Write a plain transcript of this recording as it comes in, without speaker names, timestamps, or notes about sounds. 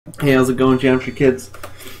Hey, how's it going, geometry kids?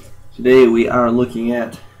 Today we are looking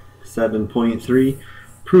at 7.3,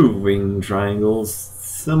 proving triangles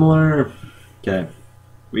similar. Okay,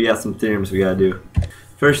 we got some theorems we gotta do.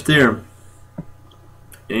 First theorem,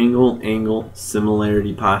 angle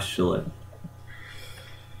similarity postulate.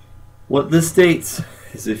 What this states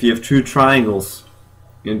is if you have two triangles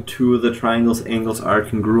and two of the triangles' angles are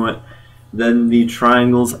congruent, then the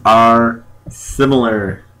triangles are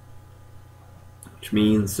similar, which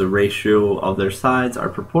means the ratio of their sides are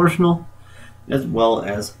proportional as well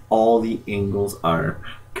as all the angles are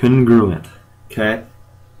congruent. Okay?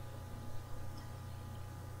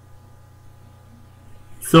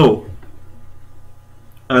 So,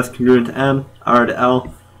 S congruent to M, R to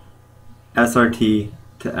L, SRT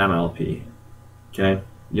to MLP. Okay?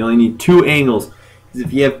 You only need two angles, because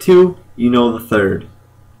if you have two, you know the third.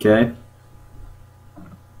 Okay?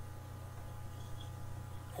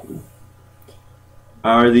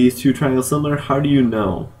 Are these two triangles similar? How do you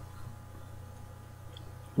know?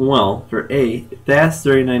 Well, for A, if that's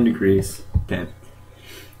 39 degrees, okay,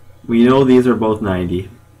 we know these are both 90.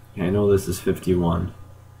 I know this is 51.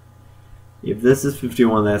 If this is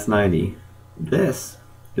 51, that's 90. This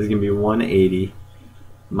is going to be 180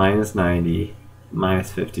 minus 90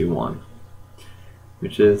 minus 51,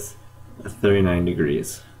 which is 39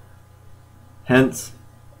 degrees. Hence,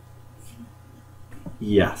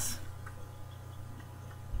 yes,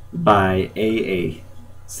 by AA,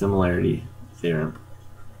 Similarity Theorem.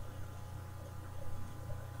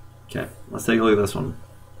 Okay, let's take a look at this one.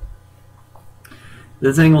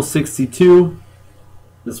 This angle 62,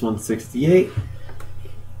 this one's 68.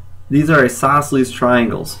 These are isosceles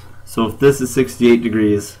triangles. So if this is 68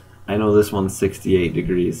 degrees, I know this one's 68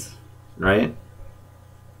 degrees, right?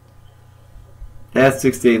 That's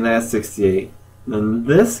 68 and that's 68. Then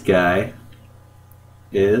this guy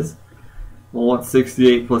is, well, what's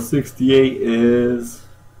 68 plus 68 is,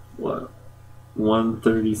 what,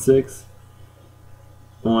 136?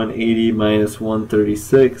 180 minus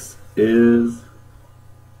 136 is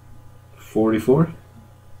 44.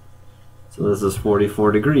 So this is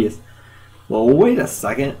 44 degrees. Well, wait a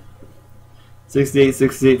second. 68,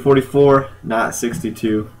 68, 44, not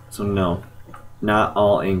 62. So no, not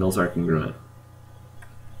all angles are congruent.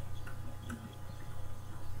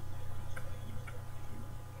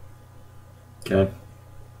 Okay.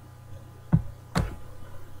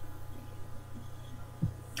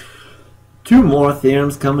 Two more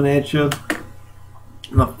theorems coming at you.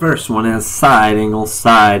 The first one is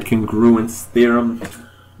Sideangleside congruence theorem.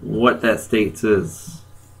 What that states is,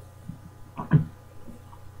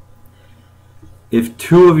 if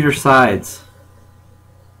two of your sides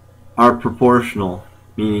are proportional,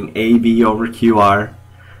 meaning AB over QR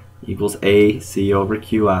equals AC over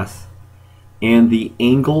QS, and the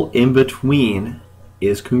angle in between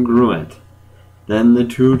is congruent, then the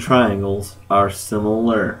two triangles are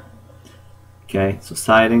similar. Okay, so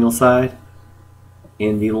Sideangleside.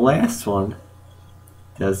 And the last one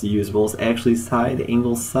that's usable is actually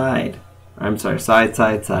Sideangleside. I'm sorry,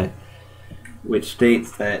 side, which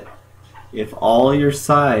states that if all your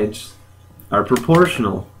sides are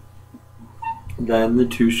proportional, then the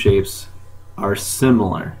two shapes are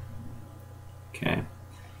similar. Okay.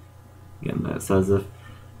 Again, that says if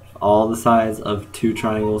all the sides of two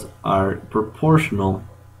triangles are proportional,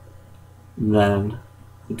 then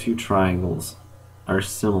the two triangles are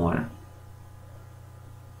similar.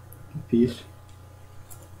 Fish.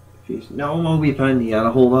 No, it won't be fun. You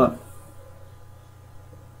gotta hold up.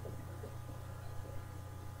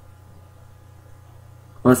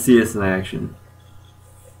 Let's see this in action.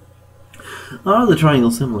 Are the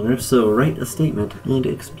triangles similar? If so, write a statement and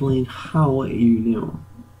explain how you knew.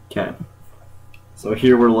 Okay. So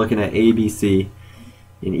here we're looking at ABC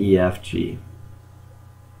and EFG.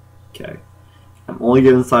 Okay. I'm only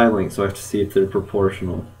given side length, so I have to see if they're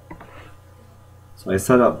proportional. So I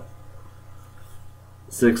set up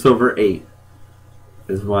 6 over 8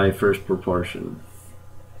 is my first proportion.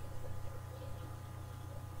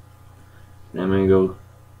 Then I'm going to go,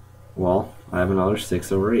 well, I have another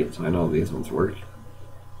 6 over 8, so I know these ones work.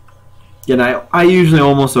 Again, I usually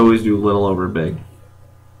almost always do little over big.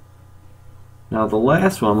 Now the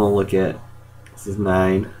last one we'll look at, this is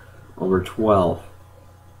 9 over 12.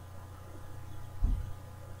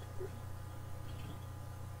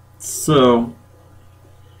 So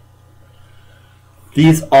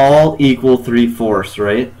these all equal 3/4,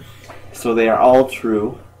 right? So they are all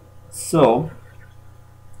true. So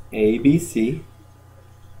ABC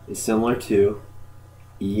is similar to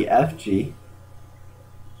EFG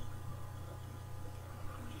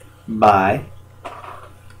by,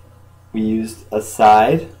 we used a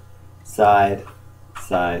side, side,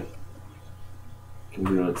 side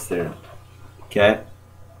congruence theorem. Okay?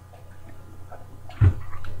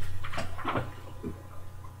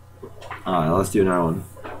 Alright, let's do another one.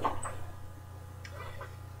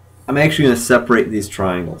 I'm actually going to separate these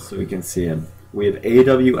triangles so we can see them. We have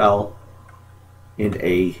AWL and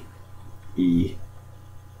AEC.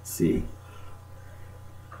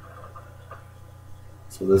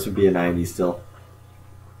 So this would be a 90 still.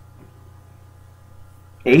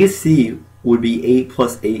 AC would be 8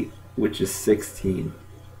 plus 8, which is 16.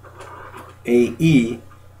 AE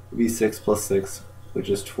would be 6 plus 6, which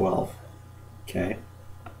is 12. Okay?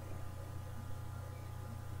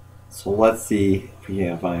 So let's see if we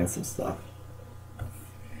can find some stuff.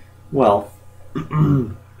 Well,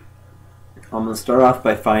 I'm going to start off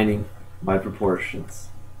by finding my proportions.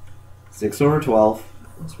 6 over 12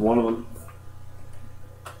 is one of them.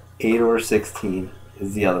 8 over 16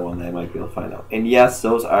 is the other one that I might be able to find out. And yes,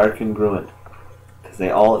 those are congruent because they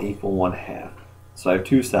all equal 1/2. So I have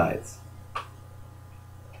two sides.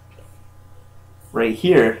 Right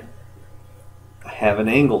here, I have an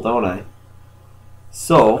angle, don't I?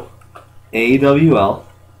 So, AWL,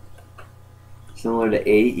 similar to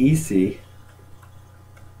AEC,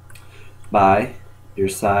 by your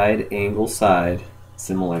side-angle-side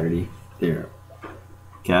similarity theorem.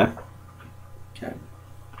 Okay? Okay.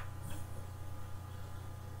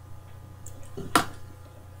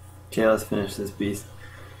 Okay, let's finish this beast.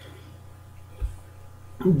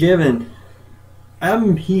 Given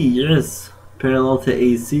MP is parallel to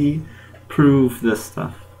AC, prove this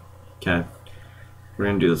stuff. Okay. We're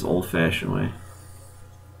going to do this old-fashioned way.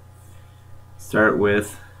 Start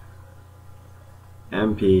with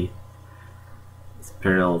MP is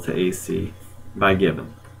parallel to AC by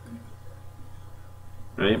given.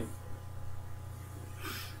 Right?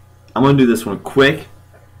 I'm going to do this one quick.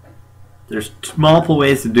 There's multiple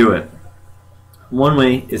ways to do it. One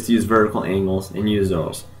way is to use vertical angles and use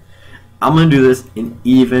those. I'm going to do this in an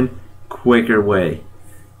even quicker way.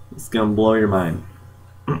 It's going to blow your mind.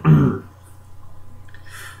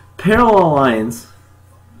 Parallel lines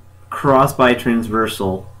crossed by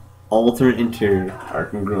transversal alternate interior are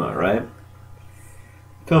congruent, right?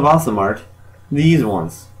 Could have also marked these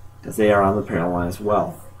ones because they are on the parallel line as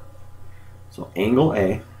well. So angle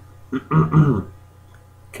A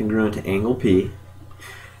congruent to angle P,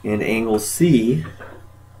 and angle C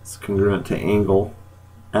is congruent to angle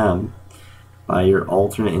M by your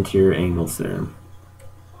alternate interior angles theorem.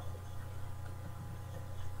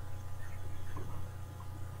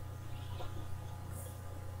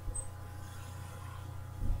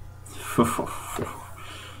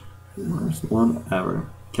 Worst one ever.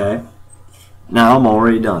 Okay, now I'm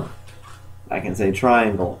already done. I can say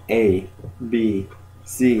triangle A, B,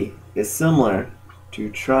 C is similar to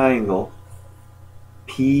triangle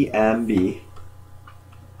PMB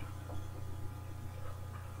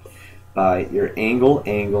by your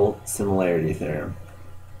angle-angle similarity theorem.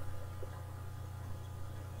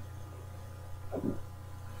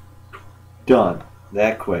 Done.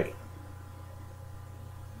 That quick.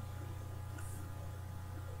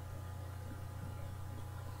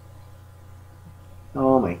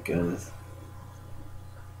 Oh my goodness.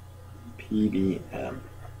 PBM.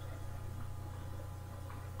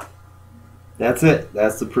 That's it.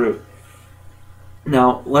 That's the proof.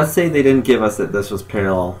 Now, let's say they didn't give us that this was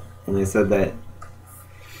parallel, and they said that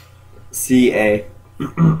CA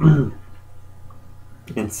and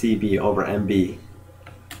CB over MB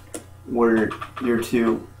were your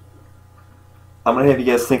two. I'm going to have you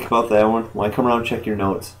guys think about that one. When I come around and check your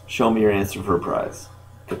notes, show me your answer for a prize.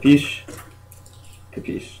 Capiche?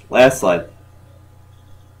 Capiche. Last slide.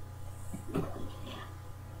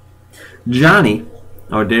 Johnny,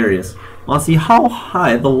 or Darius, wants to see how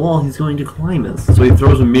high the wall he's going to climb is. So he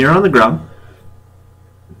throws a mirror on the ground,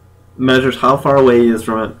 measures how far away he is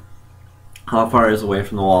from it, how far he is away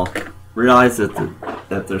from the wall. Realize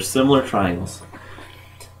that they're similar triangles.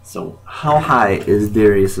 So how high is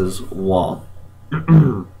Darius's wall?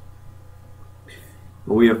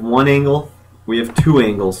 We have one angle, we have two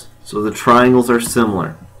angles, so the triangles are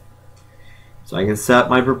similar. So I can set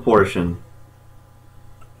my proportion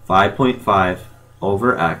 5.5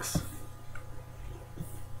 over x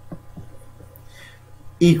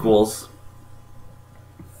equals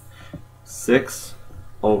 6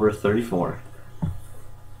 over 34.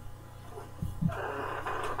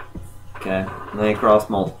 Okay, and then I cross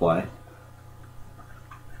multiply.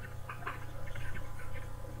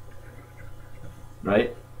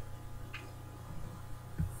 Right?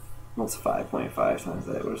 What's 5.5 times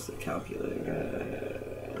that? Where's the calculator?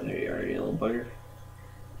 There you are, you little bugger.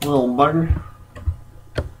 Little bugger.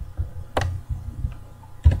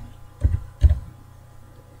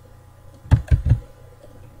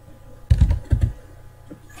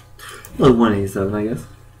 Well, 187, I guess.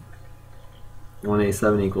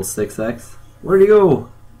 187 equals 6x. Where'd he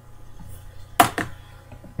go?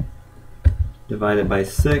 Divided by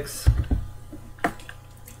 6.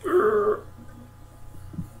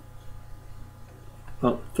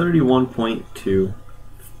 Oh, 31.2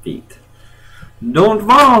 feet. Don't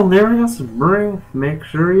fall, Darius. Make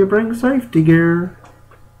sure you bring safety gear.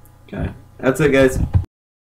 Okay, that's it, guys.